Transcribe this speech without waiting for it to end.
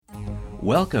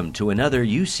Welcome to another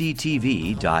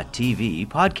UCTV.tv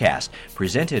podcast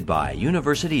presented by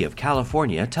University of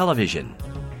California Television.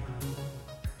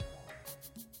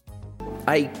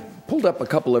 I pulled up a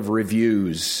couple of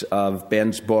reviews of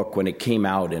Ben's book when it came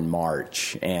out in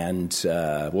March, and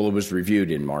it was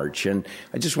reviewed in March, and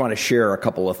I just want to share a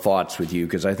couple of thoughts with you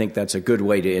because I think that's a good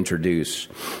way to introduce.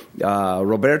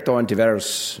 Roberto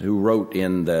Ontiveros, who wrote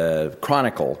in the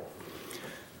Chronicle,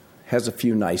 has a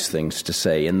few nice things to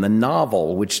say. In the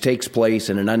novel, which takes place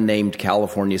in an unnamed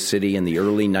California city in the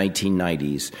early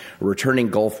 1990s, a returning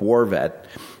Gulf War vet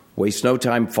wastes no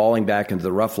time falling back into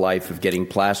the rough life of getting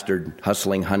plastered,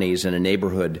 hustling honeys in a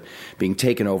neighborhood being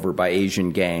taken over by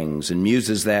Asian gangs, and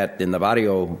muses that in the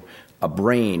barrio, a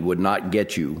brain would not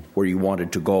get you where you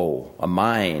wanted to go. A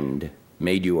mind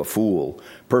made you a fool.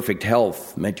 Perfect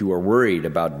health meant you were worried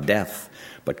about death.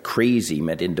 But crazy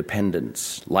meant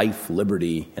independence, life,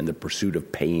 liberty, and the pursuit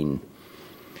of pain.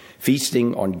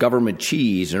 Feasting on government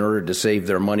cheese in order to save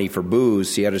their money for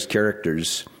booze, Sierra's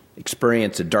characters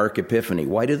experience a dark epiphany.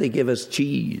 Why do they give us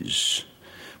cheese?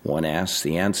 One asks.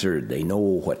 The answer, they know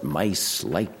what mice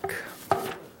like.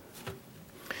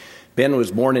 Ben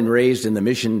was born and raised in the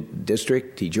Mission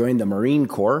District. He joined the Marine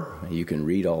Corps. You can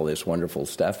read all this wonderful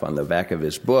stuff on the back of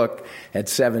his book at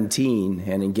 17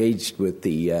 and engaged with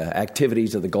the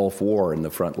activities of the Gulf War in the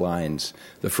front lines,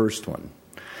 the first one.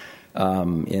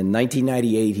 In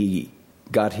 1998, he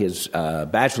got his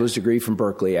bachelor's degree from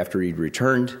Berkeley after he'd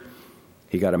returned.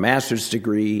 He got a master's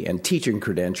degree and teaching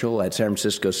credential at San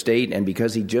Francisco State, and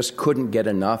because he just couldn't get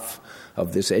enough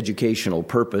of this educational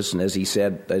purpose, and as he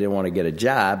said, I didn't want to get a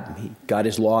job, he got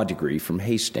his law degree from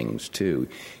Hastings, too.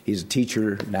 He's a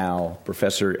teacher now,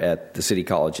 professor at the City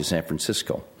College of San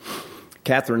Francisco.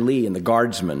 Catherine Lee in The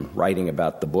Guardsman, writing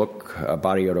about the book,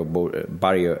 Barrio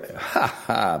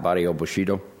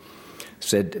Bushido,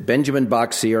 said, Benjamin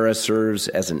Bach Sierra serves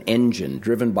as an engine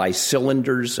driven by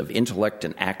cylinders of intellect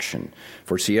and action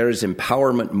for Sierra's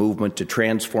empowerment movement to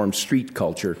transform street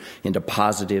culture into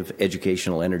positive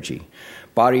educational energy.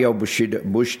 Barrio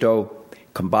Bushido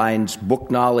combines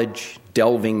book knowledge,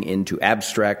 delving into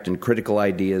abstract and critical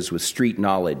ideas, with street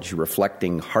knowledge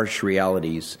reflecting harsh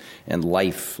realities and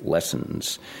life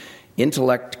lessons.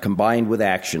 Intellect combined with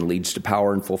action leads to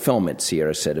power and fulfillment,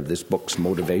 Sierra said of this book's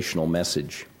motivational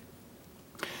message.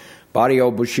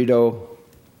 Barrio Bushido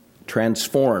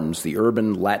transforms the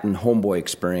urban Latin homeboy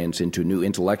experience into a new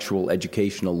intellectual,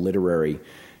 educational, literary,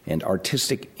 and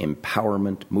artistic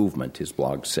empowerment movement, his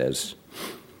blog says.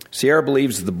 Sierra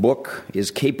believes the book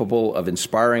is capable of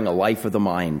inspiring a life of the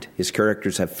mind. His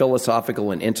characters have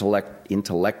philosophical and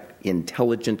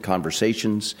intelligent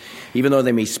conversations. Even though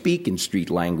they may speak in street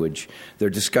language, their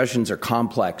discussions are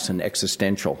complex and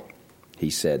existential, he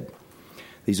said.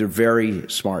 These are very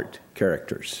smart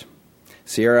characters.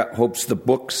 Sierra hopes the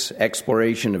book's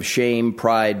exploration of shame,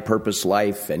 pride, purpose,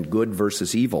 life, and good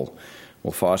versus evil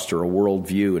will foster a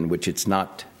worldview in which it's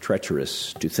not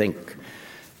treacherous to think.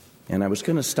 And I was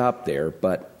going to stop there,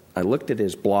 but I looked at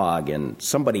his blog, and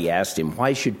somebody asked him,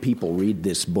 why should people read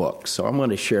this book? So I'm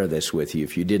going to share this with you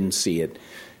if you didn't see it.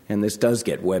 And this does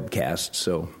get webcast,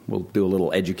 so we'll do a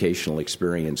little educational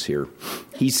experience here.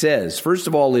 He says, first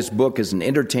of all, this book is an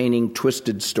entertaining,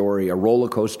 twisted story, a roller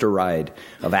coaster ride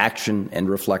of action and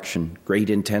reflection, great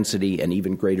intensity, and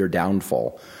even greater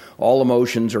downfall. All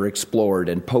emotions are explored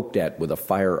and poked at with a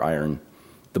fire iron.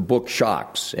 The book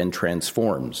shocks and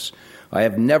transforms. I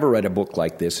have never read a book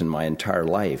like this in my entire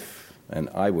life, and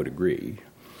I would agree.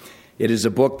 It is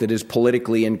a book that is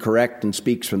politically incorrect and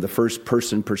speaks from the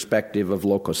first-person perspective of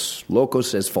locos.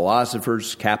 Locos as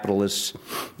philosophers, capitalists,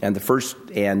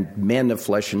 and men of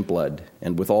flesh and blood,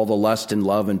 and with all the lust and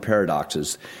love and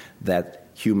paradoxes that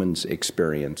humans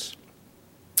experience.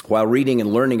 While reading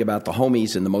and learning about the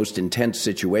homies in the most intense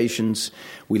situations,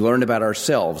 we learn about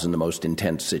ourselves in the most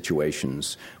intense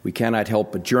situations. We cannot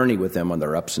help but journey with them on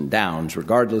their ups and downs,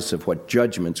 regardless of what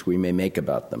judgments we may make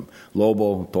about them.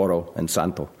 Lobo, Toro, and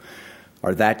Santo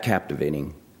are that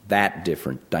captivating, that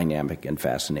different, dynamic, and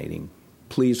fascinating.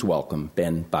 Please welcome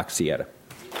Ben Bach Sierra.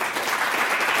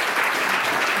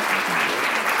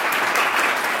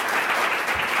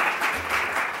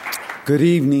 Good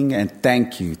evening, and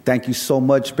thank you. Thank you so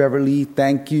much, Beverly.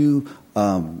 Thank you,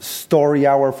 Story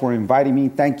Hour, for inviting me.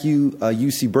 Thank you,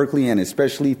 UC Berkeley, and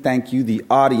especially thank you, the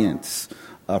audience,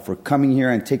 for coming here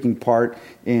and taking part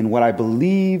in what I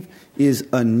believe is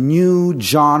a new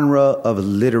genre of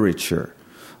literature.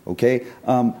 Okay?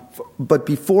 But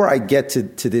before I get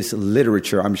to this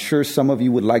literature, I'm sure some of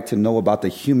you would like to know about the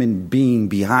human being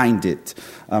behind it.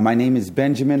 My name is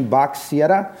Benjamin Bach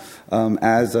Sierra.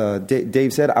 As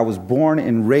Dave said, I was born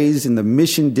and raised in the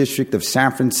Mission District of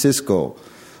San Francisco.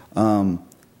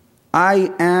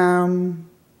 I am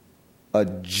a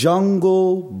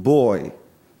jungle boy,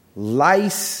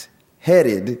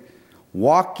 lice-headed,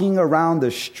 walking around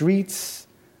the streets,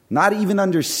 not even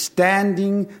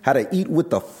understanding how to eat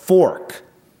with a fork.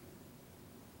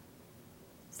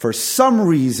 For some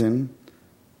reason,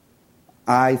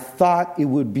 I thought it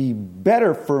would be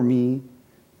better for me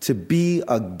to be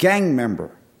a gang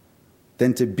member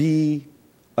than to be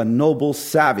a noble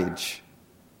savage.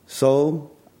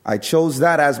 So I chose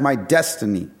that as my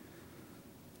destiny.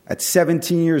 At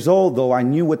 17 years old, though, I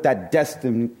knew what that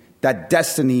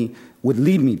destiny would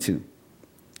lead me to.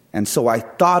 And so I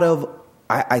thought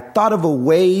of a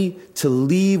way to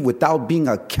leave without being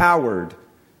a coward.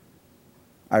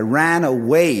 I ran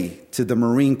away to the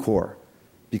Marine Corps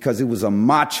because it was a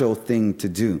macho thing to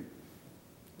do.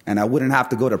 And I wouldn't have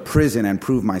to go to prison and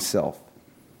prove myself.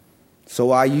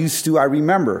 So I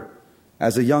remember,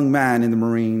 as a young man in the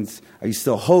Marines, I used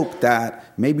to hope that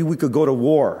maybe we could go to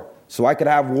war so I could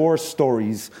have war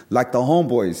stories like the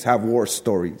homeboys have war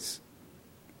stories.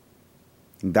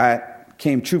 And that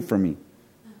came true for me,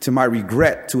 to my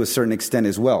regret to a certain extent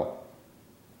as well.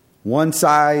 Once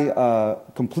I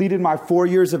completed my 4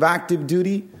 years of active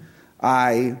duty,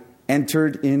 I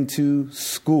entered into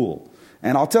school.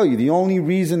 And I'll tell you, the only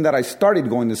reason that I started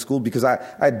going to school, because I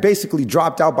had basically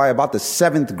dropped out by about the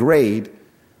 7th grade,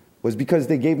 was because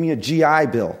they gave me a GI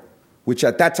Bill, which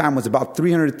at that time was about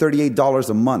 $338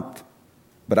 a month.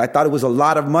 But I thought it was a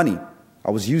lot of money. I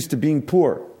was used to being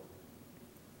poor.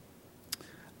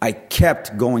 I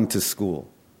kept going to school.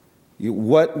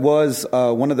 What was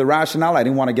one of the rationale? I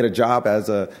didn't want to get a job, as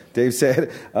Dave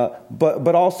said,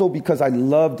 but also because I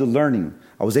loved learning.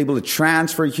 I was able to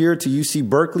transfer here to UC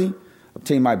Berkeley,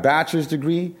 obtain my bachelor's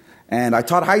degree, and I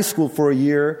taught high school for a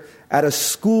year at a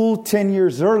school 10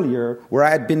 years earlier where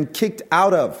I had been kicked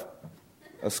out of,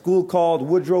 a school called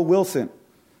Woodrow Wilson.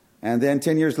 And then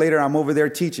 10 years later, I'm over there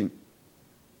teaching.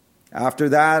 After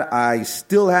that, I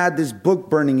still had this book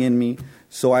burning in me,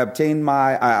 so I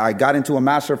got into a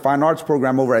Master of Fine Arts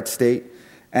program over at State,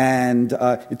 and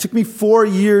it took me 4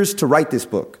 years to write this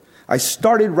book. I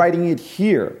started writing it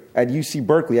here at UC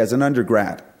Berkeley as an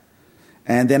undergrad,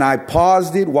 and then I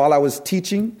paused it while I was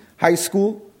teaching high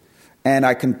school, and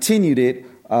I continued it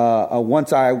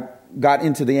once I got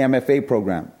into the MFA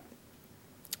program.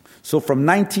 So from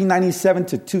 1997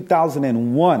 to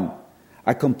 2001,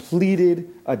 I completed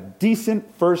a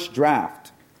decent first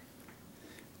draft.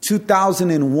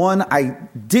 2001, I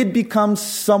did become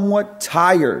somewhat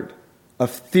tired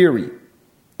of theory,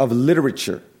 of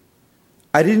literature.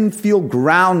 I didn't feel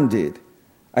grounded.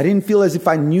 I didn't feel as if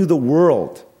I knew the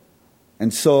world.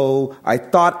 And so I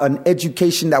thought an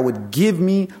education that would give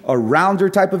me a rounder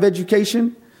type of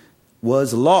education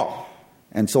was law.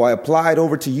 And so I applied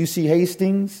over to UC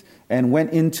Hastings and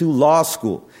went into law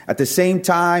school. At the same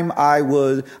time, I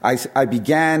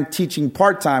began teaching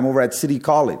part-time over at City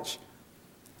College.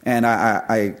 And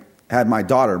I had my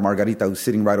daughter, Margarita, who's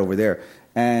sitting right over there.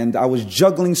 And I was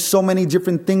juggling so many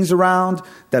different things around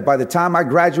that by the time I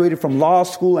graduated from law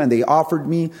school and they offered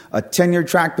me a tenure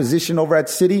track position over at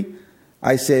City,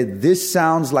 I said, this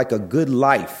sounds like a good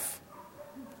life.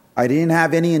 I didn't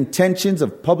have any intentions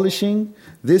of publishing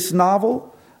this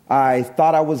novel. I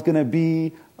thought I was going to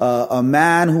be a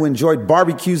man who enjoyed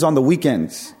barbecues on the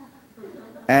weekends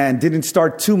and didn't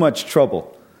start too much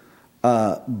trouble.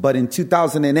 But in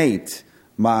 2008,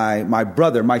 my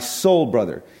brother, my soul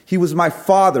brother, he was my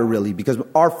father really, because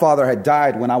our father had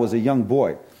died when I was a young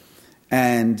boy.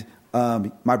 And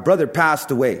my brother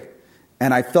passed away.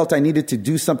 And I felt I needed to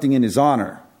do something in his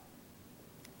honor.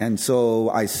 And so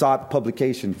I sought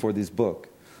publication for this book.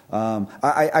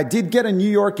 I did get a New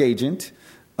York agent,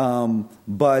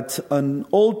 but an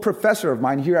old professor of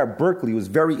mine here at Berkeley was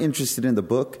very interested in the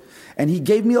book. And he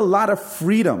gave me a lot of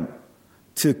freedom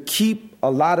to keep a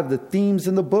lot of the themes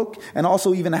in the book, and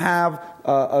also even have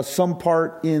some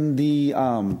part in the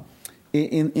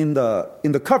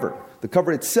cover, the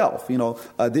cover itself. You know,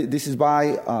 this is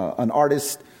by an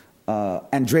artist,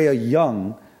 Andrea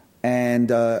Young,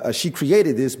 and she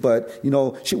created this. But you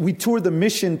know, we toured the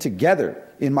Mission together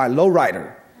in my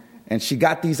lowrider, and she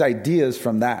got these ideas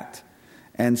from that.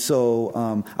 And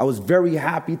so I was very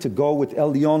happy to go with El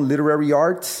Leon Literary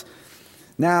Arts.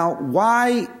 Now,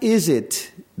 why is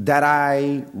it that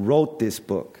I wrote this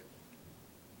book?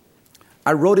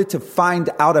 I wrote it to find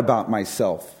out about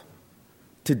myself,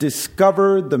 to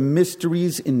discover the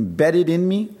mysteries embedded in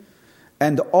me,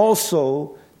 and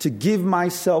also to give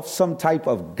myself some type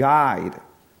of guide,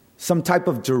 some type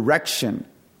of direction.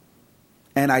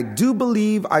 And I do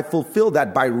believe I fulfilled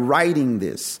that by writing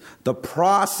this. The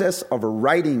process of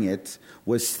writing it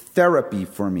was therapy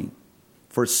for me,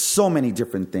 for so many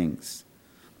different things.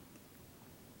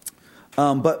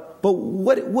 But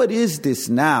what is this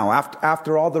now?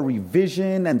 After all the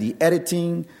revision and the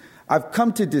editing, I've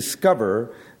come to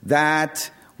discover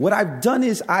that what I've done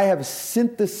is I have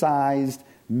synthesized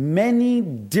many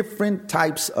different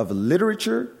types of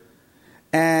literature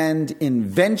and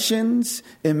inventions,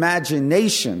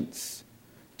 imaginations,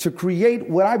 to create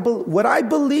what I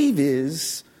believe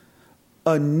is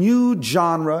a new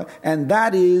genre, and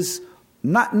that is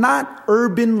not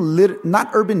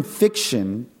urban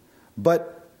fiction,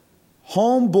 but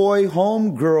homeboy,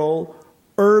 homegirl,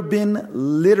 urban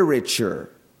literature.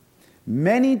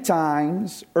 Many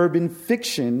times, urban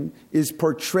fiction is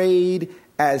portrayed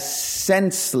as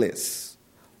senseless,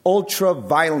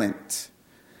 ultra-violent.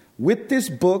 With this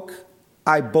book,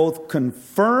 I both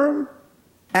confirm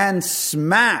and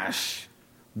smash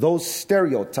those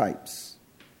stereotypes.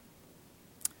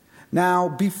 Now,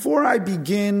 before I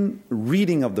begin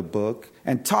reading of the book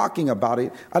and talking about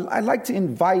it, I'd like to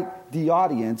invite the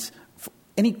audience for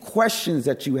any questions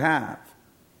that you have.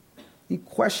 Any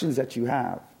questions that you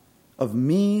have of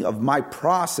me, of my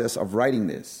process of writing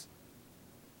this.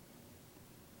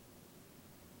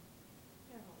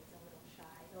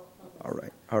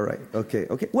 All right. Okay.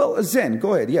 Well, Zen,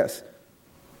 go ahead. Yes.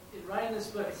 In writing this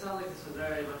book, it sounds like this was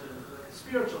very much a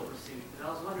spiritual pursuit. And I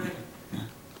was wondering,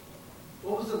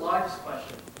 what was the largest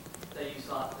question that you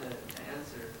sought to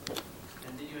answer?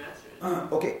 And did you answer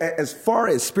it? Okay. As far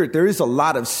as spirit, there is a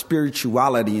lot of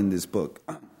spirituality in this book.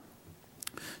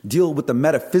 Deal with the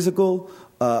metaphysical,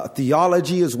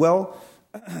 theology as well.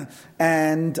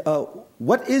 And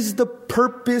what is the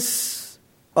purpose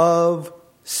of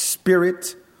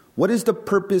spirit? What is the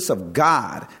purpose of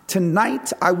God?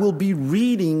 Tonight, I will be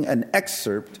reading an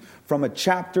excerpt from a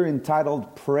chapter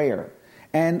entitled Prayer.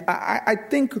 And I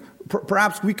think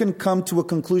perhaps we can come to a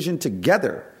conclusion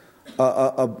together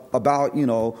about,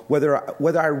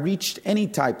 whether I reached any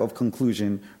type of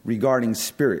conclusion regarding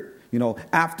spirit,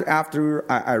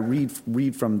 after I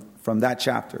read from that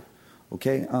chapter.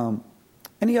 Okay?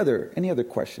 Any other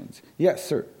questions? Yes,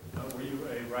 sir. Were you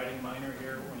a writing minor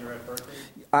here when you were at Berkeley?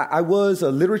 I was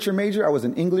a literature major. I was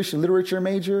an English literature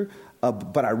major,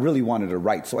 but I really wanted to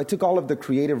write. So I took all of the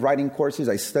creative writing courses.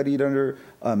 I studied under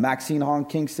Maxine Hong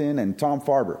Kingston and Tom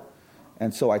Farber.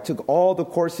 And so I took all the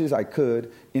courses I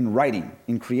could in writing,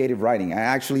 in creative writing. I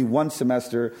actually, one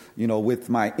semester, with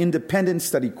my independent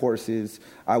study courses,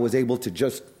 I was able to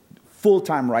just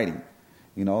full-time writing.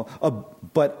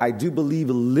 But I do believe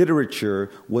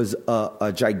literature was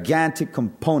a gigantic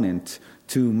component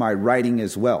to my writing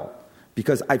as well.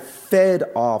 Because I fed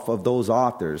off of those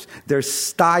authors. Their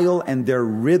style and their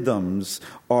rhythms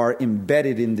are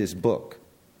embedded in this book.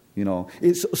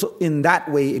 So in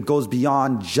that way, it goes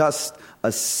beyond just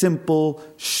a simple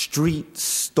street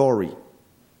story.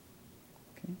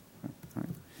 Okay. All right.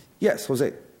 Yes, Jose.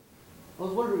 I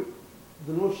was wondering,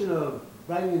 the notion of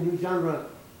writing a new genre,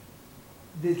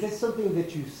 is that something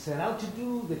that you set out to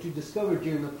do, that you discovered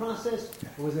during the process,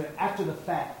 or was it after the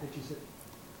fact that you said?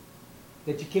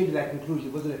 That you came to that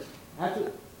conclusion? Wasn't it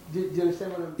after? Do you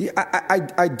understand what I'm saying? Yeah,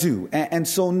 I do. And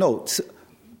so note,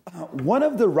 one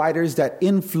of the writers that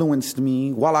influenced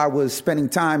me while I was spending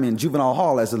time in juvenile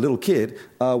hall as a little kid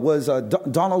was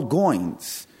Donald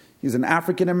Goines. He's an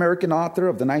African-American author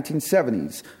of the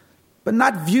 1970s, but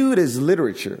not viewed as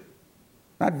literature.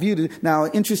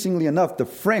 Now, interestingly enough, the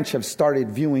French have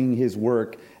started viewing his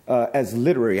work as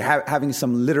literary, having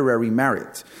some literary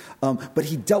merit. But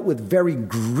he dealt with very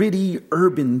gritty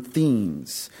urban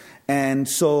themes. And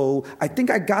so I think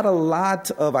I got a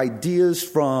lot of ideas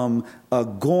from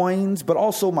Goines, but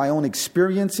also my own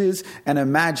experiences and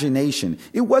imagination.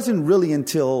 It wasn't really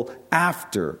until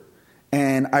after,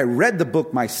 and I read the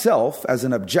book myself as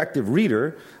an objective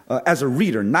reader, not as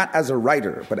a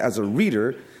writer, but as a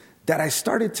reader, that I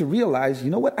started to realize,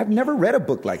 I've never read a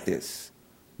book like this.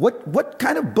 What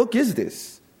kind of book is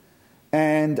this?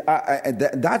 And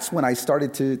that's when I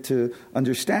started to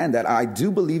understand that I do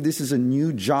believe this is a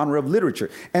new genre of literature.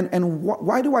 And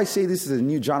why do I say this is a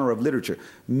new genre of literature?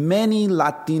 Many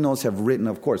Latinos have written,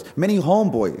 of course. Many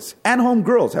homeboys and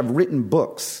homegirls have written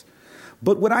books.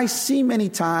 But what I see many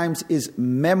times is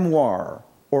memoir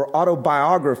or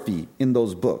autobiography in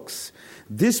those books.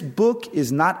 This book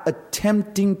is not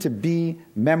attempting to be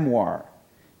memoir.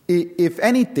 If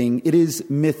anything, it is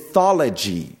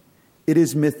mythology. It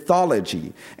is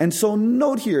mythology. And so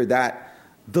note here that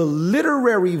the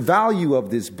literary value of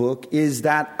this book is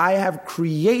that I have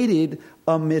created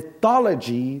a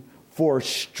mythology for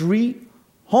street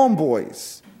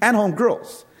homeboys and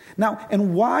homegirls. Now,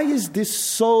 and why is this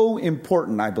so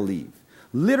important, I believe?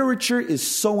 Literature is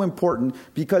so important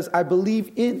because I believe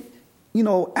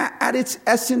at its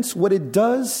essence, what it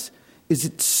does is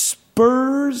it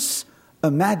spurs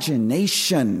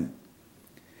imagination.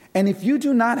 And if you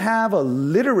do not have a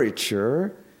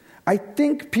literature, I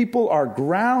think people are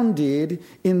grounded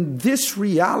in this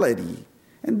reality.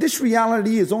 And this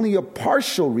reality is only a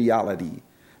partial reality.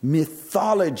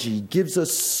 Mythology gives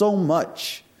us so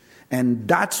much. And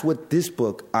that's what this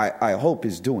book, I hope,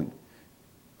 is doing.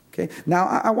 Okay. Now,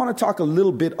 I want to talk a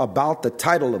little bit about the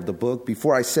title of the book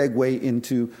before I segue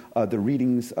into the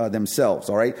readings themselves.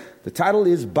 All right. The title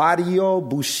is Barrio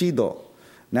Bushido.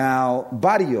 Now,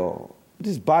 barrio. What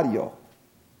is barrio?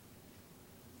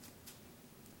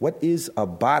 What is a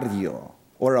barrio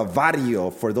or a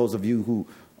barrio for those of you who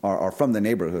are from the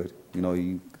neighborhood?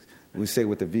 We say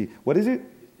with the V. What is it?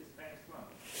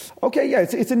 Okay, yeah,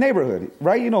 it's a neighborhood,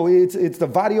 right? It's the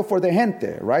barrio for the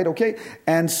gente, right? Okay,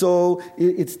 and so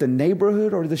it's the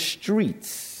neighborhood or the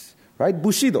streets, right?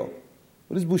 Bushido.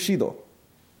 What is Bushido?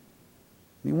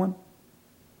 Anyone?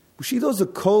 Bushido is the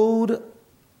code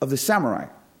of the samurai,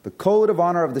 the code of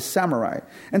honor of the samurai.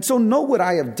 And so note what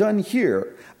I have done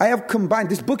here. I have combined,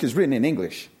 this book is written in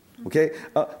English, okay?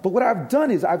 But what I've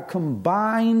done is I've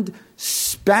combined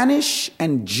Spanish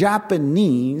and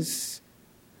Japanese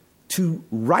to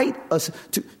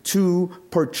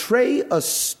portray a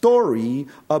story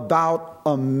about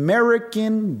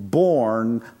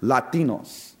American-born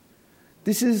Latinos.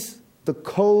 This is the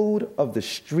code of the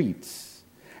streets.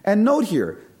 And note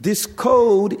here, this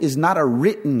code is not a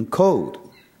written code.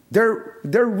 There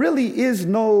really is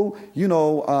no,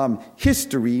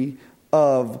 history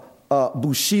of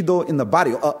Bushido in the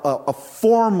barrio, a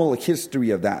formal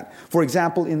history of that. For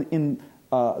example, in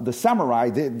the samurai,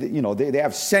 they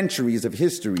have centuries of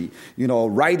history,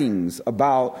 writings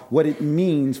about what it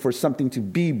means for something to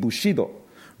be Bushido,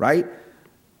 right?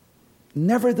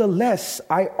 Nevertheless,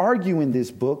 I argue in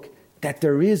this book that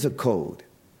there is a code.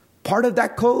 Part of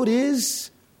that code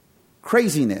is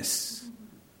craziness.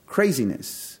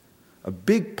 Craziness. A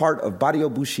big part of Barrio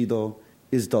Bushido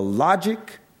is the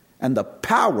logic and the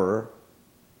power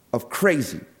of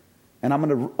crazy. And I'm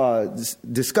going to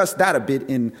discuss that a bit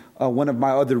in one of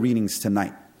my other readings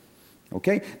tonight.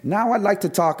 Okay? Now I'd like to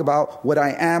talk about what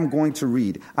I am going to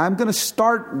read. I'm going to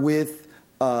start with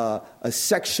a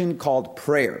section called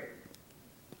prayer.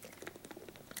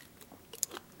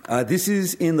 This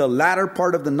is in the latter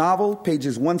part of the novel,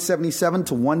 pages 177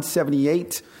 to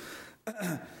 178.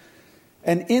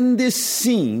 And in this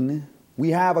scene,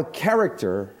 we have a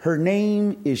character. Her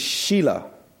name is Sheila.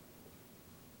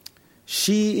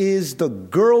 She is the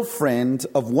girlfriend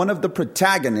of one of the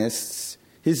protagonists.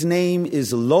 His name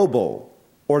is Lobo,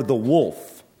 or the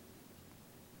wolf.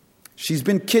 She's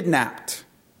been kidnapped.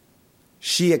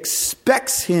 She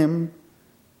expects him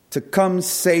to come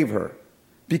save her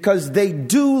because they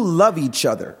do love each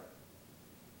other.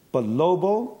 But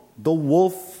Lobo, the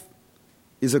wolf,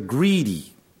 is a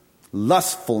greedy,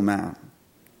 lustful man.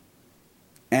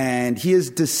 And he has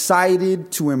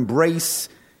decided to embrace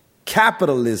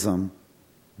capitalism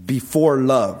before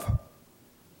love.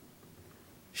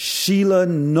 Sheila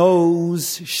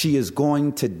knows she is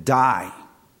going to die.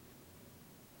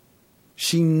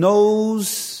 She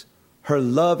knows her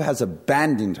love has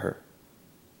abandoned her.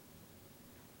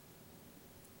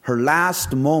 Her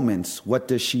last moments, what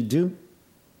does she do?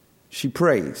 She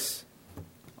prays.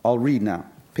 I'll read now.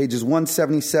 Pages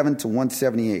 177 to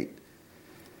 178.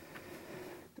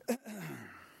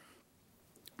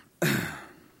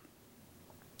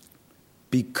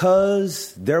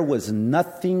 Because there was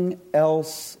nothing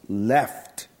else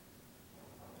left,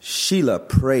 Sheila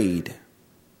prayed.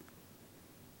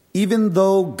 Even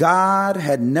though God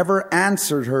had never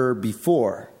answered her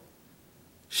before,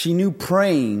 she knew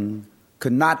praying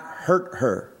could not hurt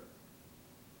her.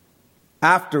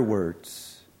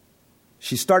 Afterwards,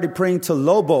 she started praying to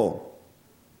Lobo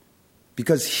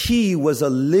because he was a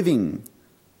living,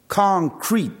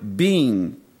 concrete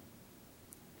being.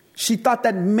 She thought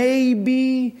that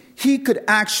maybe he could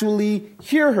actually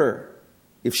hear her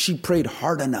if she prayed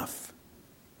hard enough.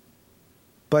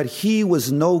 But he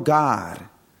was no God,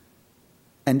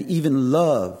 and even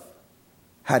love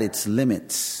had its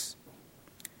limits.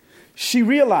 She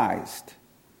realized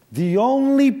the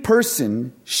only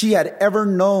person she had ever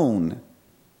known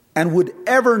and would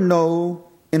ever know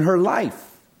in her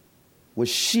life was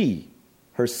she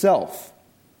herself.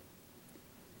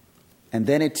 And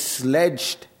then it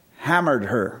sledge-hammered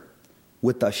her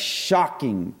with a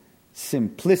shocking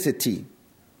simplicity.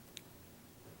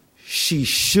 She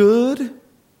should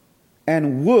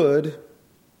and would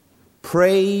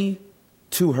pray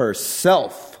to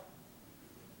herself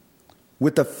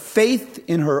with a faith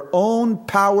in her own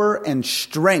power and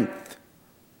strength.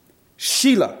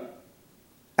 Sheila,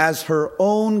 as her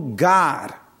own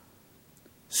God,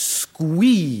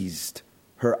 squeezed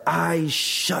her eyes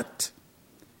shut.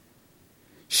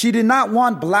 She did not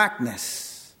want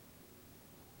blackness,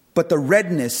 but the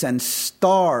redness and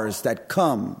stars that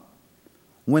come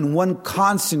when one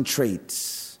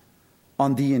concentrates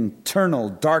on the internal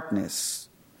darkness.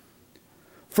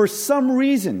 For some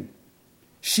reason,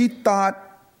 she thought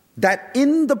that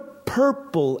in the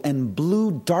purple and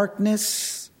blue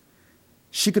darkness,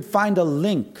 she could find a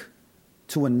link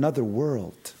to another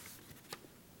world,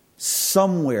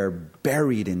 somewhere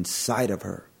buried inside of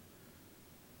her.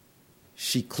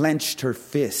 She clenched her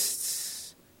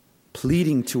fists,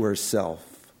 pleading to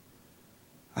herself,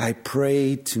 I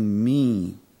pray to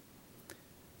me.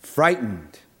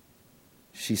 Frightened,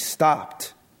 she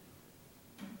stopped.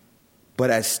 But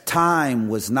as time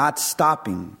was not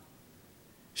stopping,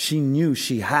 she knew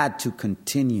she had to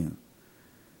continue.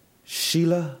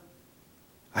 Sheila,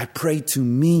 I pray to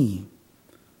me.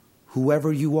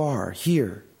 Whoever you are,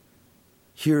 here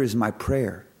is my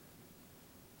prayer.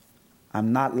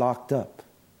 I'm not locked up,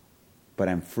 but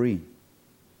I'm free.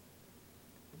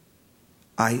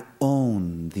 I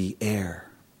own the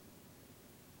air.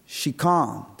 She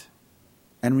calmed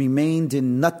and remained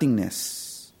in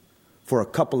nothingness for a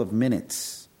couple of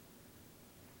minutes.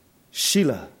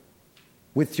 Sheila,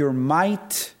 with your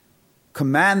might,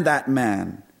 command that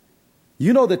man.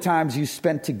 You know the times you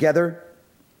spent together,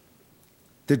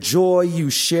 the joy you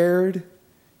shared.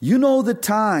 You know the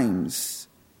times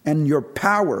and your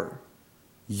power.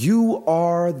 You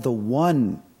are the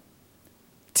one.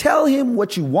 Tell him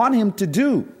what you want him to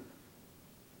do.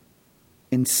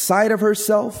 Inside of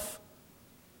herself,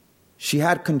 she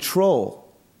had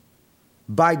control.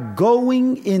 By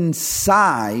going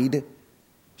inside,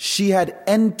 she had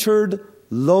entered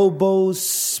Lobo's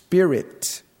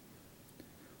spirit.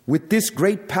 With this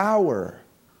great power,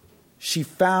 she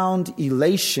found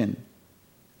elation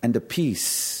and a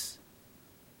peace.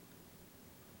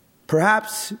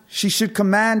 Perhaps she should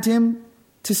command him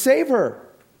to save her.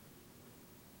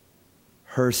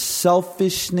 Her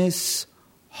selfishness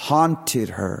haunted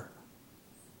her.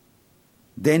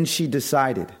 Then she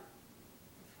decided,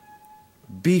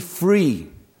 be free.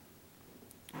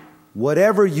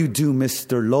 Whatever you do,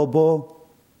 Mr. Lobo,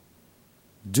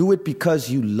 do it because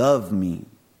you love me.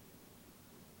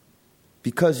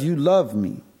 Because you love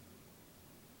me.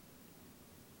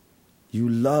 You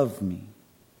love me.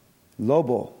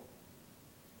 Lobo,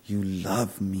 you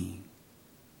love me.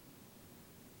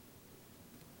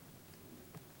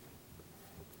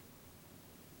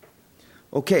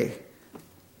 Okay,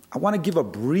 I want to give a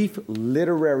brief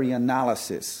literary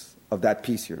analysis of that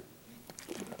piece here.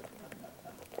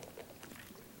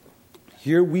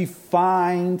 Here we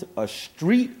find a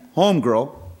street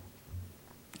homegirl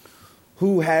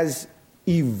who has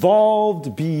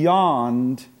evolved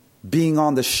beyond being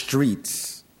on the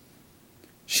streets.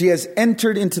 She has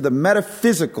entered into the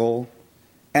metaphysical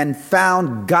and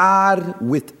found God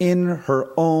within her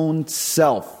own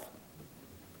self.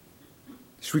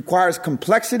 This requires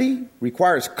complexity,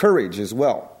 requires courage as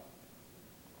well.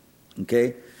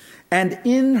 Okay? And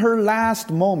in her last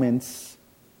moments,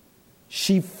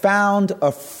 she found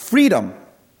a freedom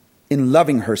in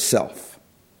loving herself.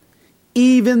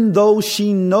 Even though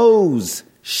she knows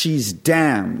she's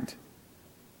damned.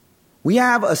 We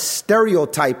have a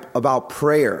stereotype about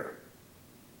prayer,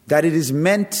 that it is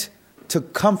meant to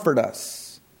comfort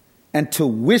us and to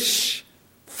wish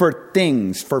for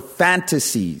things, for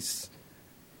fantasies.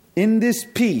 In this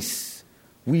piece,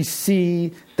 we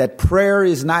see that prayer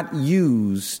is not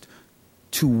used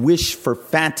to wish for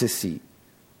fantasy.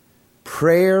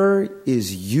 Prayer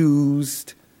is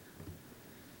used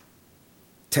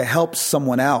to help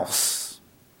someone else.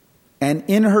 And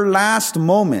in her last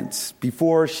moments,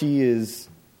 before she is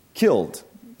killed,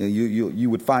 you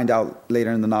would find out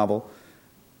later in the novel,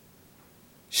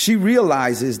 she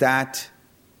realizes that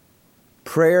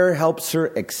prayer helps her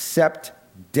accept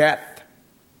death.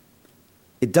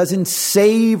 It doesn't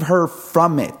save her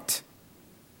from it.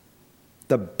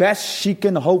 The best she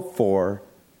can hope for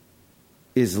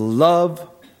is love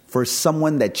for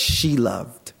someone that she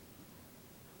loved.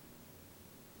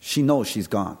 She knows she's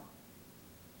gone.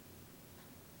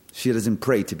 She doesn't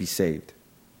pray to be saved.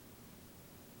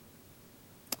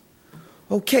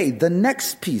 Okay, the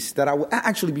next piece that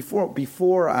actually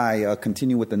before I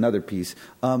continue with another piece,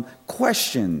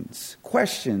 questions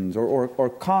or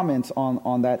comments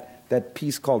on that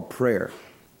piece called prayer.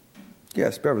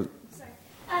 Yes, Beverly.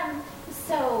 Sorry.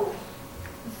 So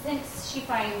since she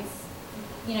finds,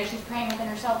 she's praying within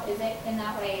herself, is it in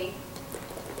that way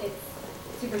it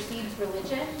supersedes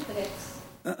religion? That it's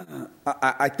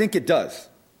I think it does.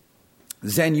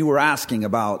 Zen, you were asking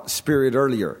about spirit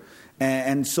earlier.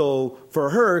 And so for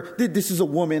her, this is a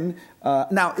woman.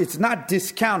 Now, it's not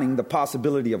discounting the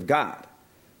possibility of God.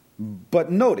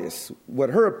 But notice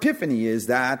what her epiphany is,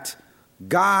 that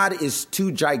God is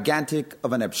too gigantic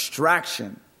of an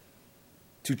abstraction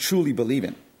to truly believe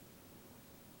in.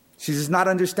 She does not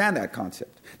understand that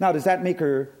concept. Now, does that make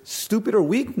her stupid or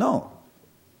weak? No.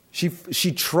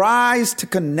 She tries to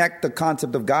connect the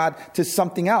concept of God to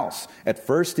something else. At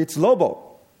first, it's Lobo.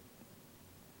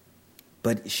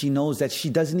 But she knows that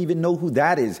she doesn't even know who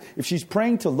that is. If she's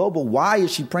praying to Lobo, why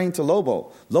is she praying to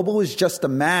Lobo? Lobo is just a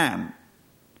man.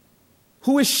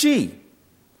 Who is she?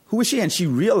 Who is she? And she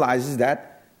realizes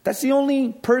that that's the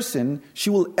only person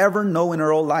she will ever know in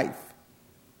her whole life.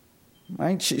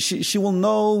 Right? She will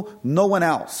know no one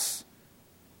else.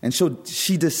 And so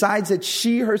she decides that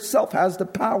she herself has the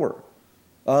power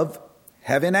of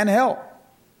heaven and hell.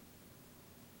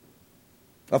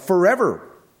 Of forever.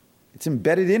 It's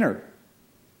embedded in her.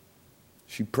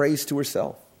 She prays to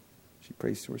herself. She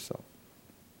prays to herself.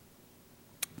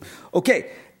 Okay,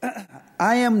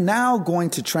 I am now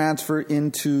going to transfer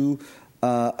into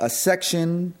a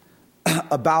section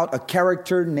about a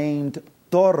character named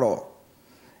Toro.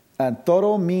 And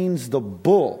Toro means the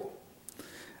bull.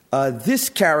 This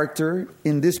character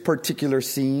in this particular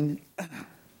scene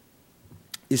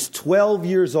is 12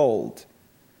 years old,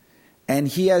 and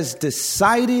he has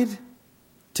decided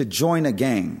to join a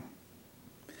gang.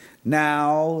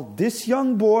 Now, this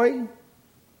young boy,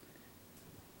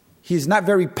 he's not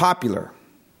very popular.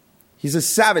 He's a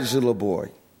savage little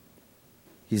boy.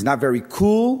 He's not very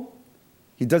cool.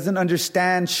 He doesn't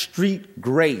understand street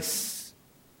grace.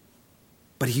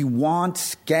 But he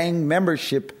wants gang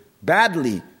membership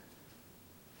badly.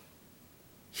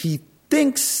 He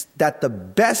thinks that the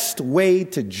best way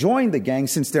to join the gang,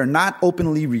 since they're not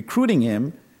openly recruiting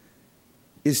him,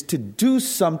 is to do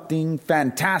something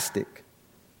fantastic.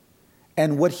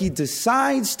 And what he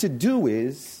decides to do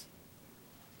is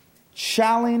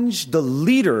challenge the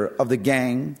leader of the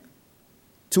gang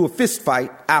to a fist fight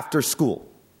after school.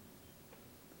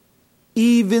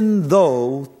 Even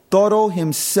though Toro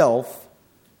himself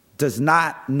does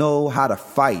not know how to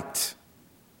fight.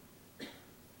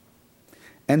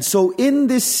 And so in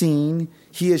this scene,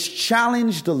 he has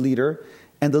challenged the leader,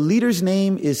 and the leader's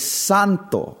name is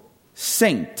Santo,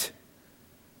 saint.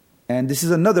 And this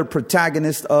is another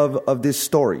protagonist of this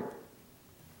story.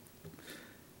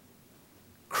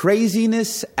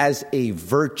 Craziness as a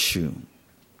virtue.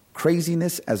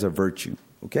 Craziness as a virtue.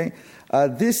 Okay?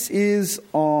 This is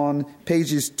on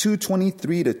pages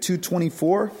 223 to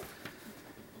 224.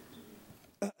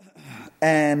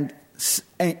 And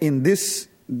in this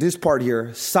part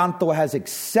here, Santo has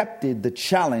accepted the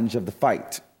challenge of the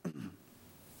fight.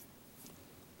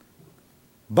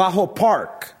 Bajo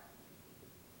Park.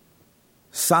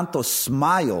 Santo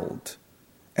smiled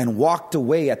and walked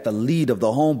away at the lead of the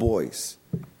homeboys.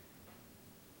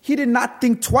 He did not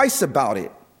think twice about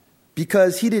it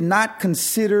because he did not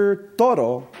consider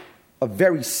Toro a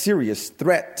very serious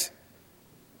threat.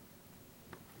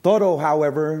 Toro,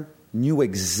 however, knew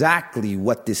exactly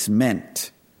what this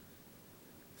meant.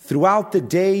 Throughout the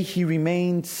day, he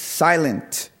remained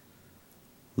silent,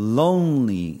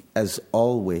 lonely as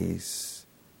always,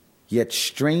 yet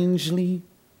strangely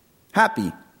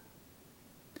happy.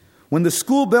 When the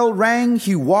school bell rang,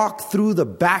 he walked through the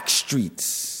back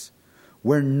streets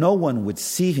where no one would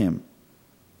see him.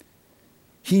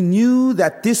 He knew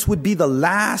that this would be the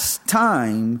last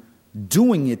time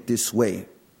doing it this way.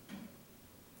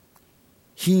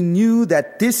 He knew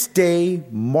that this day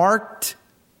marked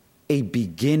a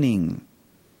beginning.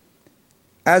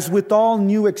 As with all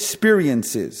new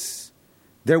experiences,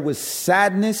 there was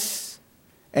sadness,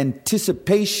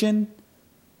 anticipation,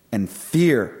 and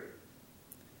fear.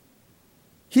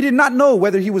 He did not know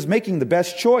whether he was making the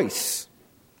best choice.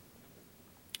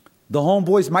 The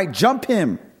homeboys might jump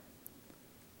him.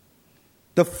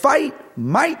 The fight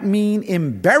might mean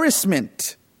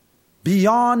embarrassment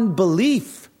beyond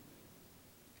belief,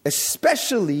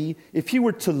 especially if he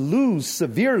were to lose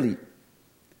severely.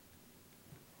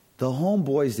 The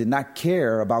homeboys did not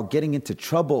care about getting into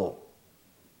trouble.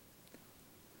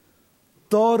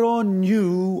 Toro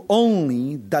knew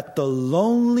only that the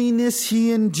loneliness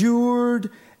he endured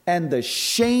and the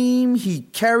shame he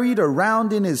carried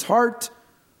around in his heart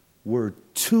were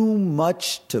too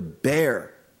much to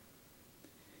bear.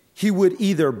 He would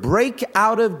either break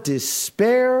out of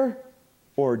despair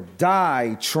or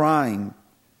die trying.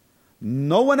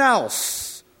 No one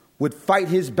else would fight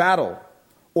his battle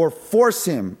or force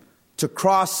him to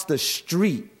cross the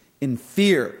street in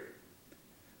fear.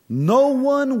 No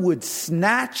one would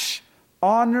snatch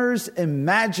honor's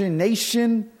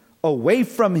imagination away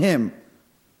from him,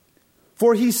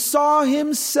 for he saw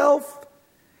himself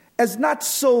as not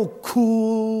so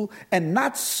cool and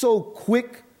not so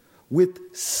quick with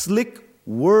slick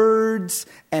words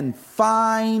and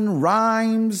fine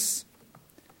rhymes,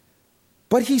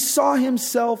 but he saw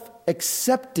himself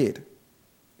accepted,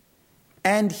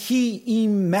 and he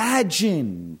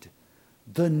imagined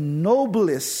the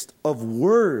noblest of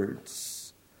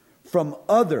words from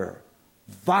other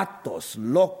vatos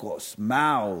locos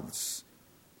mouths.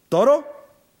 Toro,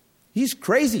 he's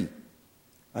crazy,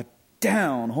 a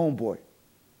down homeboy.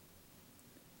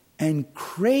 And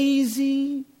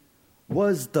crazy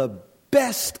was the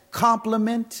best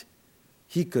compliment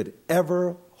he could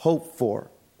ever hope for.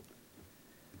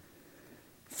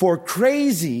 For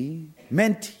crazy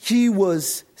meant he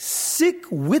was sick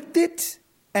with it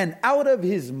and out of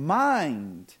his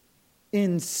mind,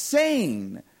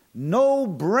 insane, no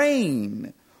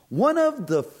brain, one of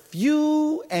the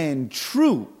few and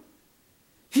true.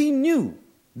 He knew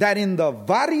that in the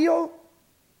barrio,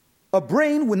 a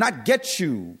brain would not get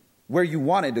you where you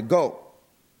wanted to go.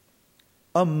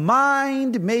 A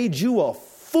mind made you a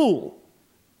fool.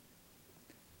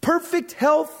 Perfect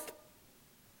health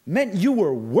meant you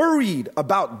were worried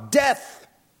about death.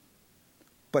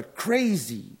 But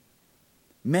crazy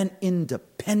meant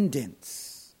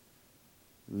independence,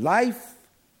 life,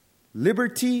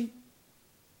 liberty,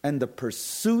 and the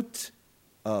pursuit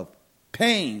of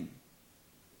pain.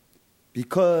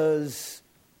 Because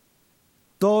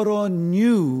Toro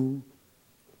knew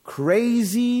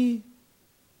crazy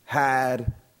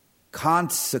had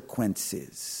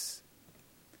consequences.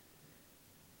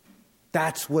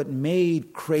 That's what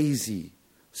made crazy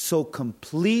so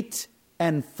complete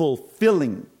and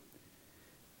fulfilling,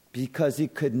 because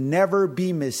it could never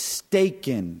be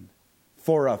mistaken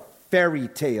for a fairy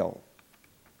tale.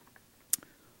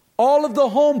 All of the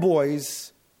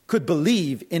homeboys could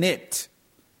believe in it.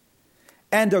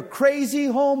 And a crazy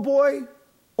homeboy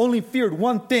only feared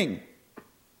one thing: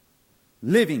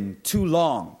 living too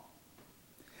long.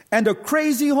 And a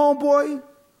crazy homeboy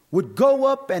would go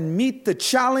up and meet the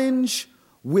challenge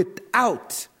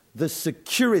without the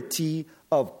security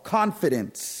of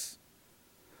confidence.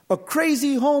 A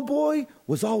crazy homeboy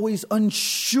was always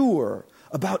unsure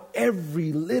about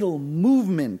every little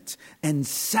movement and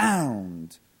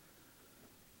sound.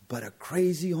 But a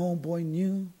crazy homeboy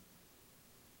knew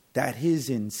that his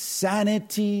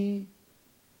insanity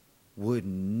would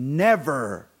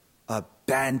never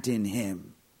abandon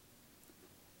him.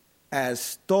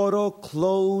 As Toro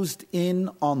closed in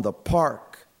on the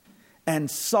park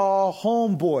and saw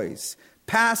homeboys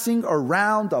passing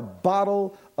around a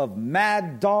bottle of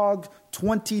Mad Dog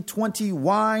 2020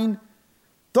 wine,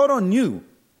 Toro knew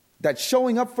that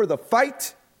showing up for the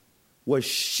fight was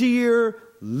sheer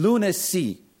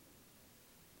lunacy.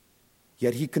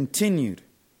 Yet he continued,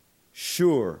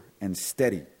 sure and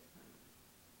steady.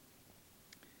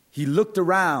 He looked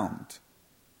around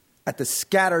at the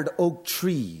scattered oak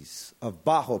trees of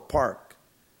Bajo Park,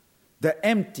 the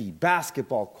empty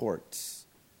basketball courts.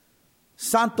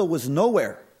 Santo was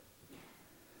nowhere.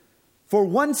 For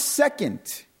 1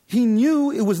 second, he knew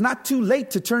it was not too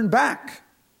late to turn back.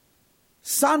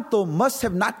 Santo must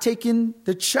have not taken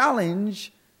the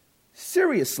challenge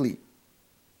seriously.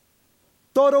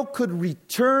 Toro could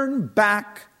return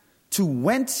back to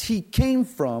whence he came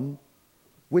from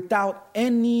without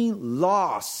any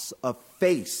loss of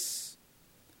face.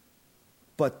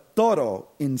 But Toro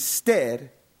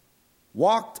instead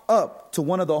walked up to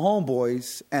one of the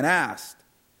homeboys and asked,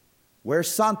 "Where's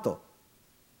Santo?"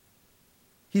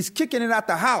 "He's kicking it at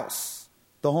the house,"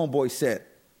 the homeboy said.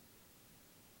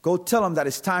 "Go tell him that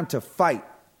it's time to fight,"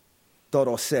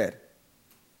 Toro said.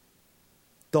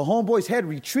 The homeboy's head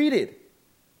retreated,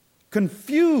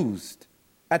 confused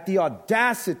at the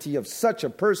audacity of such a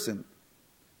person.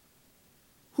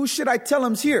 "Who should I tell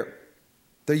him's here?"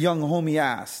 the young homie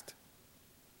asked.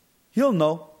 "He'll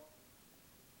know."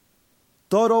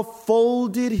 Toro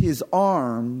folded his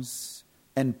arms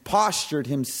and postured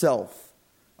himself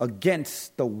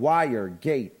against the wire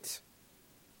gate.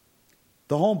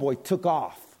 The homeboy took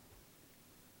off,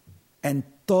 and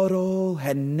Toro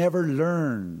had never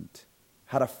learned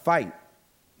how to fight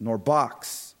nor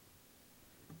box.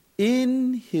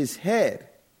 In his head,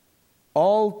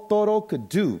 all Toro could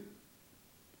do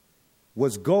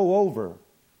was go over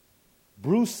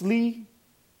Bruce Lee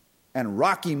and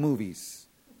Rocky movies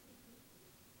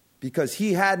because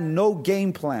he had no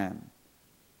game plan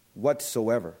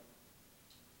whatsoever.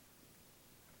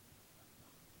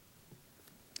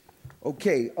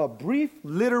 Okay, a brief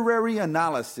literary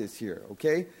analysis here,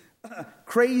 okay?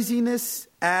 Craziness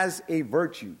as a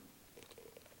virtue,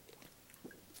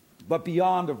 but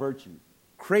beyond a virtue.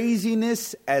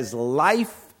 Craziness as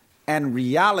life and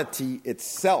reality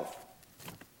itself.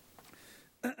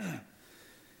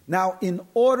 Now, in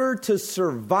order to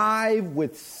survive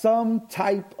with some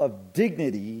type of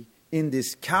dignity in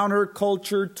this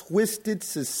counterculture, twisted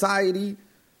society,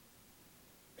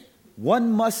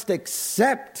 one must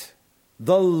accept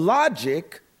the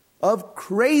logic of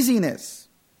craziness.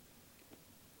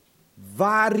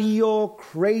 Vario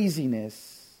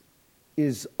craziness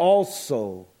is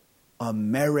also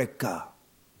America.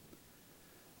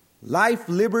 Life,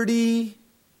 liberty,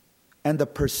 and the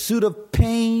pursuit of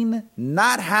pain,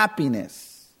 not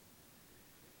happiness.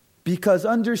 Because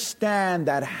understand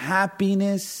that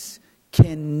happiness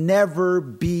can never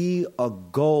be a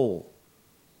goal.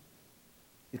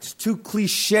 It's too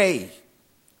cliche.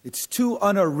 It's too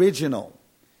unoriginal.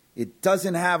 It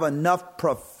doesn't have enough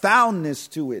profoundness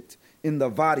to it in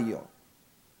the Vario.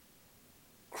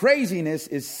 Craziness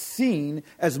is seen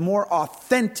as more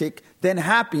authentic than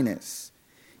happiness,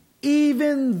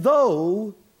 even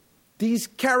though these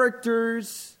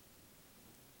characters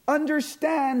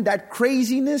understand that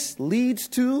craziness leads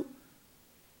to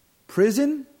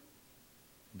prison,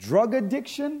 drug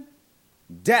addiction,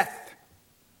 death.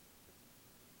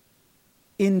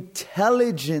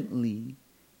 Intelligently,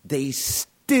 they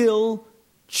still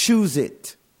choose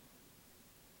it.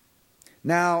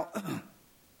 Now,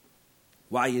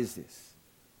 why is this?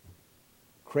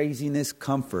 Craziness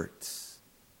comforts.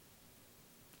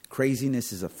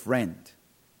 Craziness is a friend.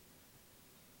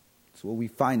 That's what we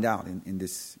find out in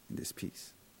this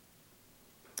piece.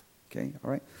 Okay,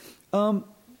 all right.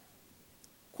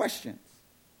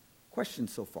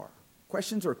 Questions so far?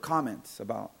 Questions or comments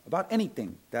about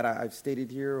anything that I've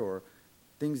stated here, or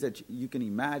things that you can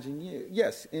imagine?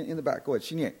 Yes, in the back. Go ahead,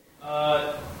 Shinye.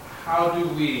 How do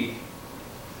we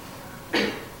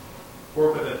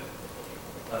work with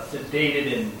a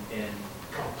sedated and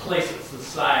complacent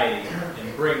society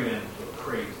and bring them to a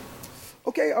crazy?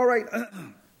 Okay, all right.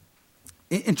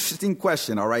 Interesting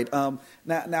question. All right.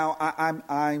 Now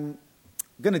I'm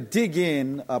going to dig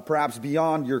in perhaps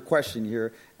beyond your question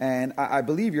here, and I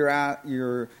believe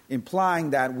you're implying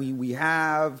that we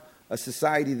have a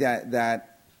society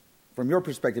that from your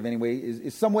perspective anyway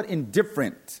is somewhat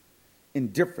indifferent.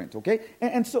 Okay,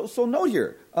 and so note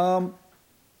here,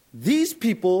 these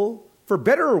people, for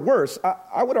better or worse,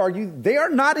 I would argue they are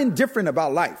not indifferent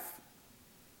about life.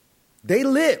 They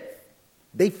live,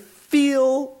 they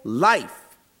feel life.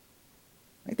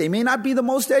 They may not be the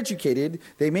most educated.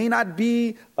 They may not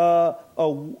be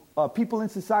people in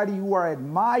society who are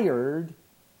admired,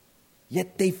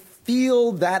 yet they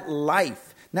feel that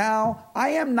life. Now, I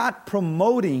am not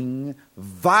promoting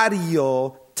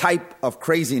Vario type of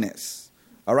craziness.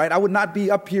 All right, I would not be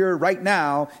up here right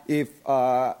now if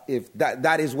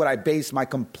that is what I base my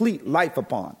complete life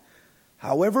upon.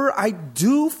 However, I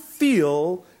do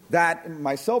feel that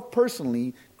myself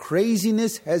personally,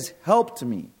 craziness has helped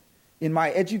me in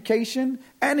my education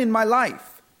and in my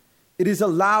life. It has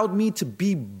allowed me to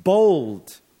be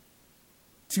bold,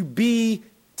 to be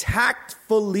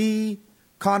tactfully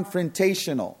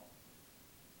confrontational.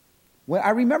 When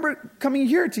I remember coming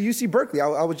here to UC Berkeley,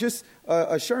 I was just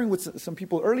sharing with some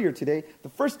people earlier today, the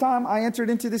first time I entered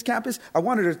into this campus, I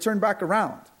wanted to turn back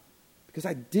around because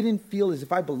I didn't feel as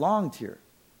if I belonged here.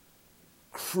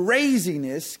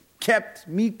 Craziness kept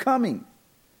me coming.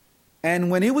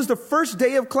 And when it was the first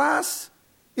day of class,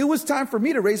 it was time for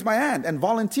me to raise my hand and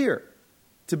volunteer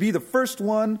to be the first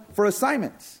one for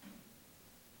assignments.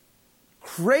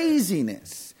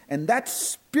 Craziness and that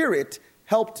spirit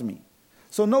helped me.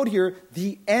 So note here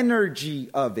the energy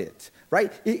of it,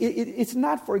 right? It's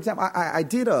not, for example, I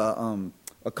did a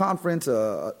conference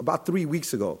about 3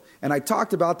 weeks ago, and I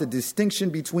talked about the distinction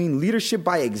between leadership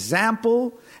by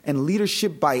example and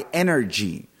leadership by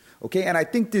energy. Okay, and I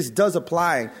think this does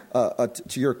apply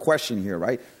to your question here,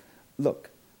 right? Look,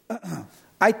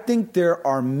 I think there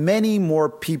are many more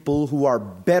people who are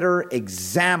better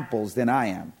examples than I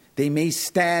am. They may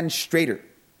stand straighter.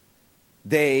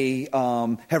 They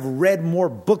have read more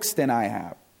books than I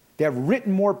have. They have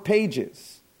written more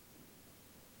pages.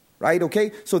 Right,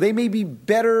 okay? So they may be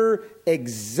better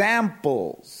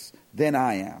examples than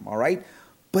I am, all right?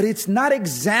 But it's not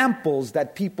examples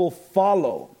that people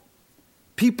follow.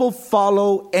 People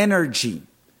follow energy.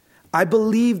 I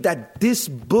believe that this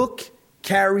book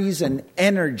carries an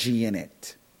energy in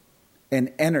it.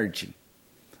 An energy.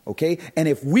 Okay? And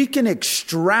if we can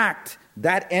extract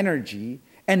that energy,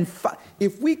 and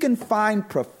if we can find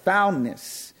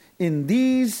profoundness in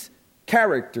these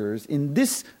characters, in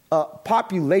this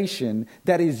population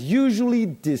that is usually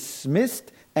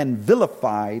dismissed and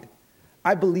vilified,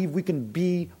 I believe we can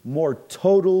be more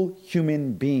total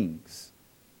human beings.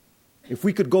 If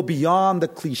we could go beyond the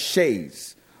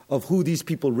cliches of who these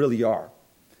people really are.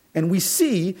 And we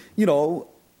see,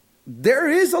 there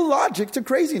is a logic to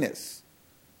craziness.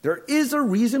 There is a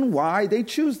reason why they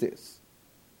choose this.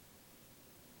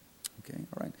 Okay,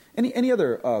 all right. Any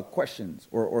other questions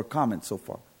or comments so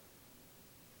far?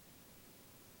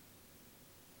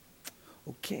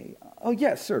 Okay. Oh,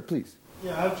 yes, sir, please.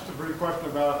 Yeah, I have just a brief question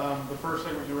about the first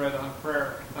segment you read on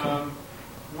prayer.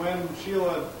 When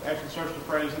Sheila actually starts to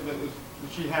pray, you said that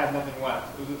she had nothing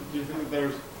left. Do you think that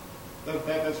there's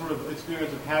that sort of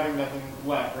experience of having nothing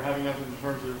left, or having nothing in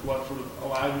terms of what sort of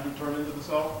allowed you to turn into the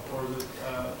self, or is it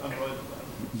unrelated to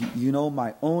that?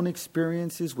 My own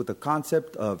experiences with the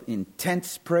concept of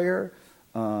intense prayer,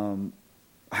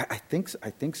 I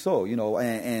think so.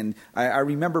 And I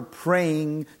remember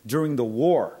praying during the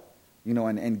war,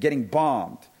 and getting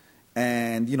bombed.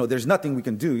 And, there's nothing we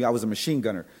can do. I was a machine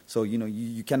gunner. So,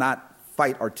 you cannot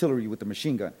fight artillery with a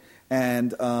machine gun.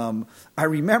 And I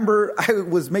remember I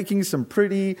was making some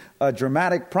pretty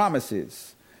dramatic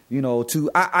promises,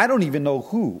 to, I don't even know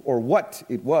who or what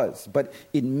it was. But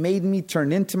it made me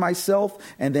turn into myself.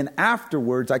 And then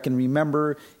afterwards, I can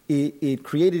remember it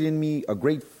created in me a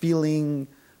great feeling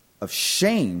of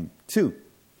shame, too.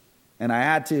 And I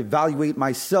had to evaluate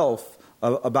myself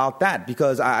about that,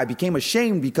 because I became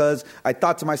ashamed, because I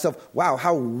thought to myself, wow,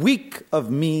 how weak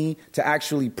of me to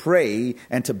actually pray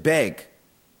and to beg,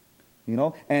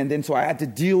 and then so I had to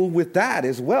deal with that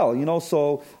as well,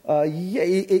 so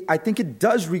I think it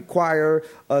does require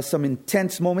some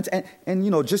intense moments,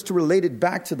 and just to relate it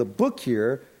back to the book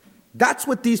here, that's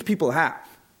what these people have.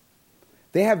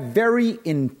 They have very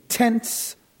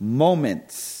intense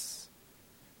moments,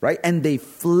 right? And they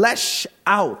flesh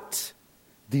out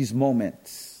these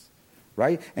moments,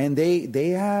 right? And they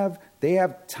have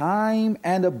time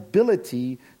and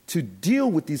ability to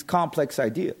deal with these complex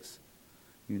ideas,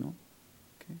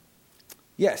 Okay.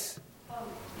 Yes.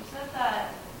 You said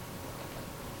that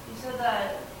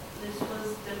this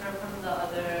was different from the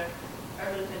other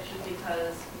urban fiction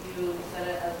because you said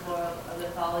it as more of a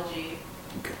mythology,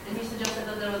 okay. And you suggested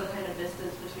that there was a kind of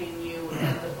distance between you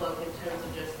and the book in terms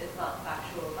of just it's not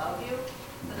factual about you.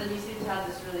 But then you seem to have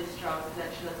this really strong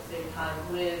connection at the same time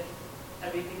with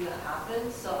everything that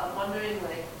happens. So I'm wondering,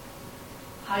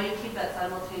 how you keep that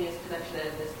simultaneous connection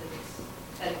and distance.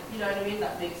 And, you know what I mean?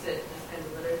 That makes it this kind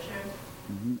of literature.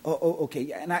 Mm-hmm. Oh, okay.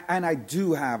 Yeah, and I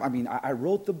do have, I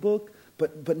wrote the book,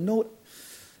 but note,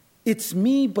 it's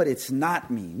me, but it's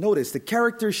not me. Notice, the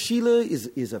character Sheila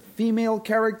is a female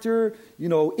character.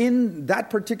 In that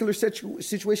particular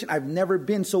situation, I've never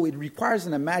been, so it requires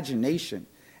an imagination.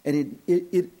 And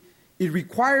it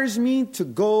requires me to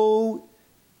go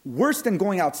worse than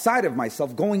going outside of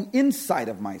myself, going inside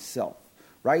of myself,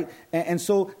 right? And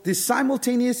so this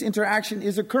simultaneous interaction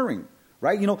is occurring,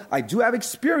 right? I do have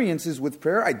experiences with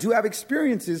prayer. I do have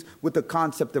experiences with the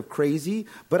concept of crazy,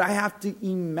 but I have to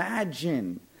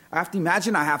imagine. I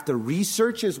have to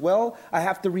research as well. I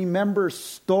have to remember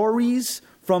stories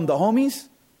from the homies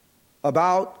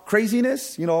about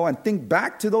craziness, and think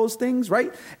back to those things,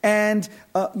 right? And,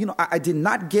 I did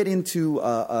not get into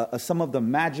some of the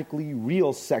magically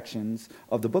real sections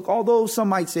of the book, although some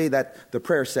might say that the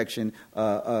prayer section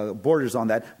borders on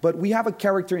that. But we have a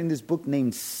character in this book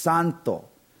named Santo,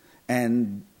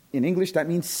 and in English that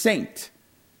means saint.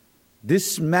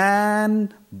 This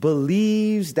man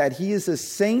believes that he is a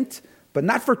saint, but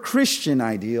not for Christian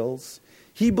ideals.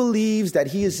 He believes that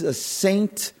he is a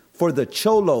saint for the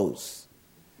cholos.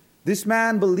 This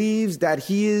man believes that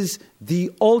he is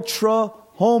the ultra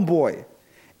homeboy.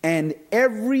 And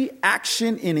every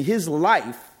action in his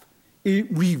life, it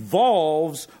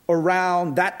revolves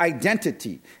around that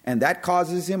identity. And that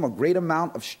causes him a great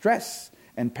amount of stress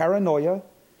and paranoia,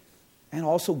 and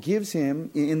also gives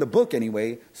him, in the book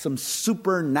anyway, some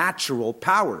supernatural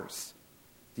powers.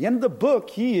 At the end of the book,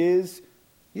 he is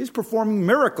performing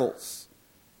miracles.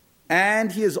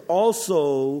 And he has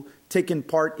also taken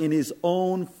part in his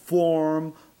own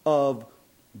form of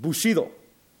Bushido.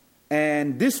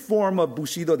 And this form of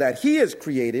Bushido that he has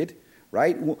created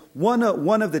right? One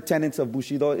of the tenets of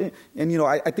Bushido, and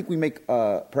I think we make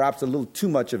perhaps a little too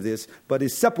much of this, but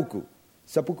is seppuku.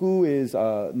 Seppuku is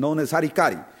known as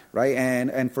harikari, right?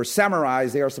 And for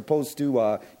samurais, they are supposed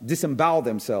to disembowel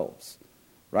themselves,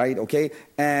 right? Okay?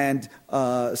 And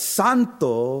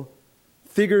Santo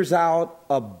figures out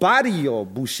a barrio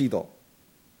Bushido.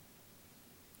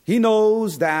 He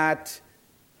knows that,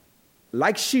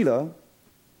 like Sheila,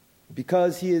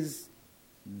 because he has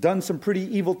done some pretty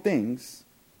evil things,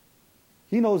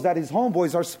 he knows that his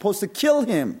homeboys are supposed to kill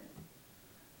him.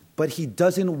 But he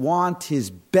doesn't want his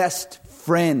best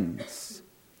friends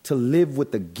to live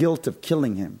with the guilt of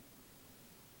killing him.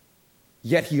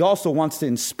 Yet he also wants to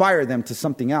inspire them to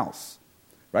something else,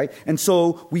 right? And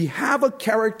so we have a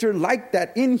character like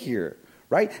that in here,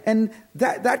 right? And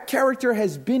that character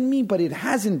has been me, but it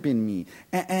hasn't been me.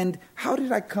 And how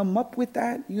did I come up with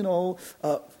that?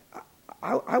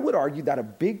 I would argue that a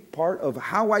big part of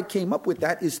how I came up with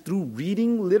that is through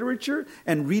reading literature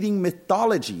and reading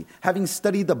mythology, having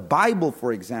studied the Bible,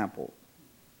 for example.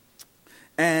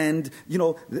 And,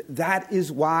 that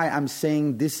is why I'm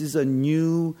saying this is a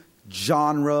new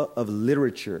genre of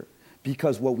literature.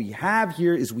 Because what we have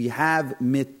here is we have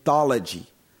mythology.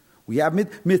 We have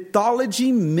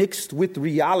mythology mixed with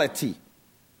reality.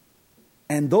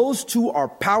 And those two are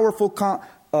powerful.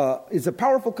 Is a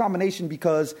powerful combination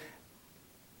because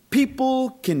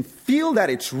people can feel that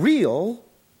it's real,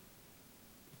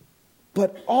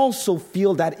 but also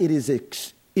feel that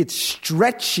it's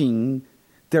stretching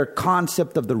their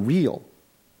concept of the real,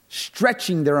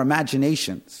 stretching their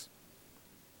imaginations.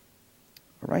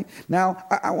 All right. Now,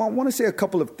 I want to say a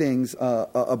couple of things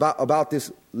about this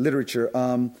literature.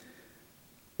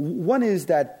 One is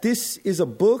that this is a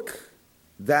book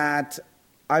that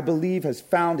I believe has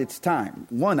found its time.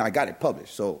 One, I got it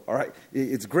published. So, all right,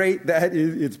 it's great that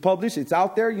it's published. It's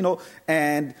out there,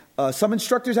 and some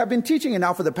instructors have been teaching it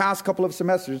now for the past couple of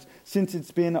semesters since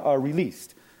it's been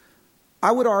released.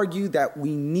 I would argue that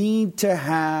we need to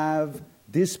have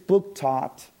this book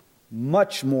taught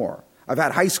much more. I've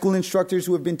had high school instructors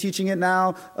who have been teaching it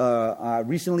now.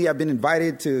 Recently, I've been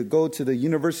invited to go to the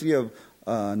University of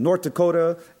North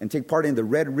Dakota and take part in the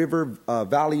Red River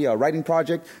Valley writing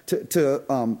project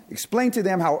to explain to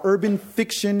them how urban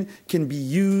fiction can be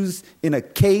used in a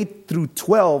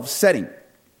K-12 setting.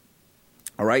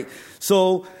 All right?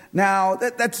 So now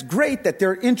that's great that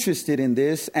they're interested in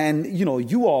this, and,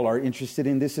 you all are interested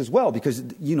in this as well because,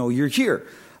 you're here.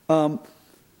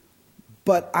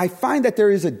 But I find that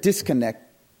there is a disconnect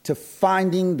to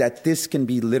finding that this can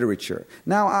be literature.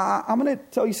 Now, I'm going to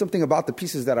tell you something about the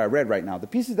pieces that I read right now. The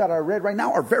pieces that I read right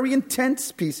now are very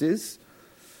intense pieces,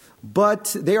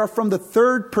 but they are from the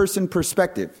third-person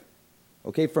perspective,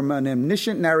 okay, from an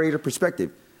omniscient narrator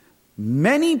perspective.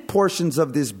 Many portions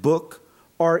of this book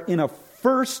are in a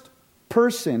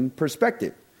first-person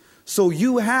perspective. So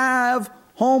you have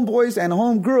homeboys and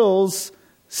homegirls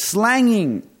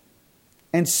slanging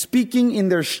and speaking in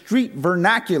their street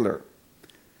vernacular.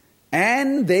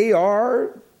 And they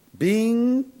are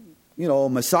being,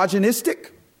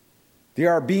 misogynistic. They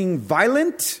are being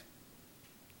violent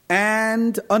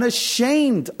and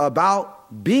unashamed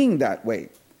about being that way.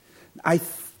 I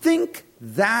think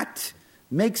that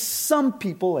makes some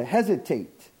people hesitate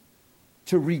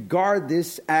to regard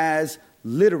this as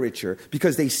literature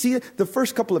because they see it. The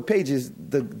first couple of pages,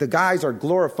 the guys are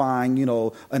glorifying,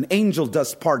 an angel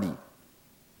dust party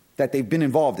that they've been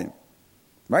involved in.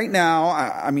 Right now,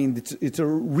 I mean, it's a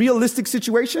realistic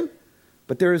situation,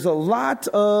 but there is a lot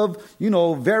of,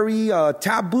 very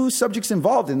taboo subjects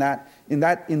involved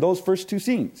in those first two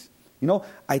scenes.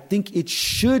 I think it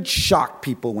should shock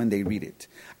people when they read it.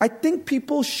 I think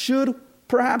people should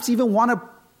perhaps even want to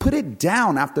put it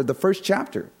down after the first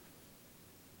chapter.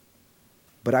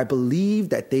 But I believe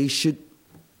that they should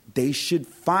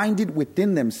find it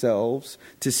within themselves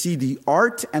to see the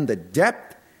art and the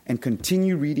depth and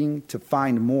continue reading to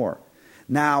find more.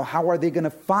 Now, how are they going to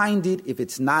find it if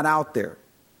it's not out there?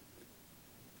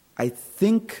 I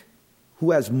think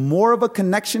who has more of a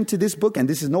connection to this book, and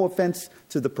this is no offense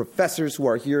to the professors who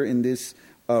are here in this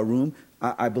room,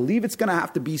 I believe it's going to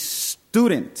have to be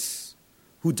students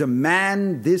who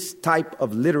demand this type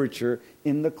of literature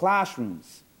in the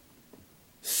classrooms.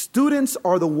 Students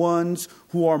are the ones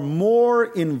who are more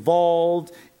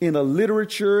involved in a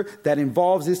literature that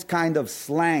involves this kind of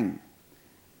slang.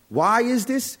 Why is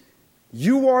this?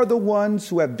 You are the ones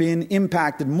who have been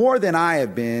impacted more than I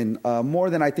have been,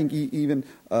 more than I think even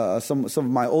some of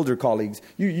my older colleagues.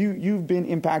 You've been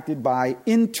impacted by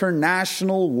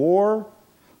international war,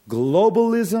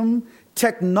 globalism,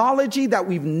 technology that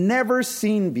we've never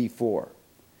seen before.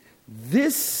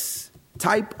 This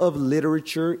type of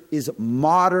literature is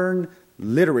modern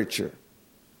literature.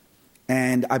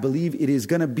 And I believe it is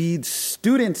going to be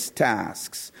students'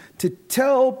 tasks to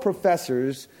tell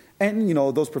professors, and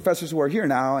those professors who are here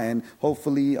now and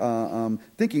hopefully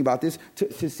thinking about this,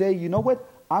 to say, you know what,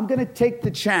 I'm going to take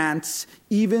the chance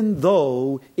even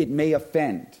though it may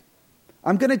offend.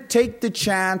 I'm going to take the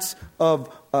chance of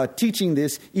teaching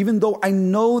this even though I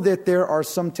know that there are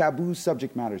some taboo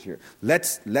subject matters here.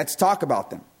 Let's talk about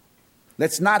them.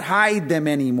 Let's not hide them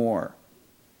anymore.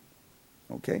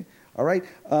 Okay? All right?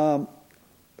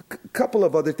 Couple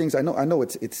of other things. I know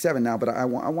it's 7 now, but I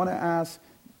want to ask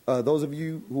those of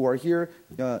you who are here.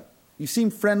 You seem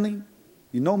friendly.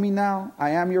 You know me now.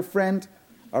 I am your friend.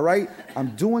 All right?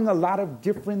 I'm doing a lot of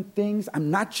different things.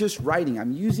 I'm not just writing.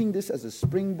 I'm using this as a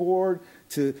springboard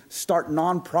to start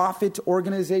nonprofit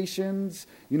organizations.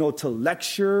 To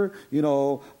lecture.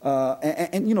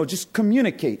 And just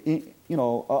communicate.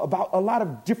 About a lot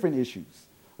of different issues.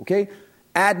 Okay?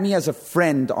 Add me as a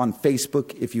friend on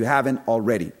Facebook if you haven't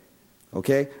already.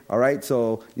 Okay? All right?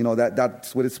 So,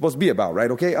 that's what it's supposed to be about,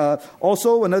 right? Okay?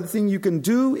 Also, another thing you can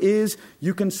do is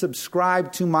you can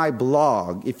subscribe to my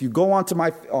blog. If you go onto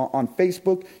on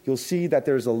Facebook, you'll see that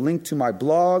there's a link to my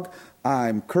blog.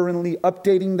 I'm currently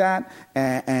updating that.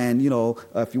 And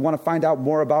if you want to find out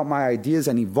more about my ideas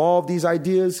and evolve these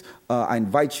ideas, I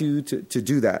invite you to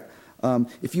do that.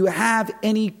 If you have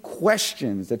any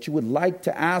questions that you would like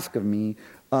to ask of me,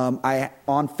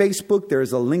 on Facebook,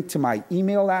 there's a link to my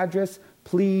email address.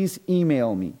 Please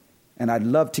email me, and I'd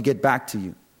love to get back to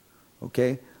you.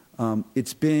 Okay?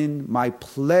 It's been my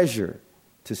pleasure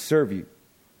to serve you.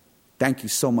 Thank you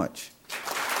so much.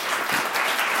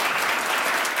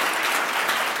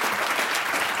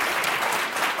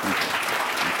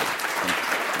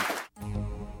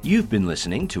 You've been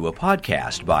listening to a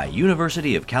podcast by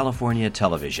University of California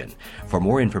Television. For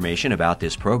more information about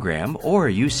this program or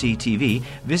UCTV,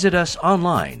 visit us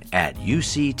online at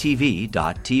uctv.tv.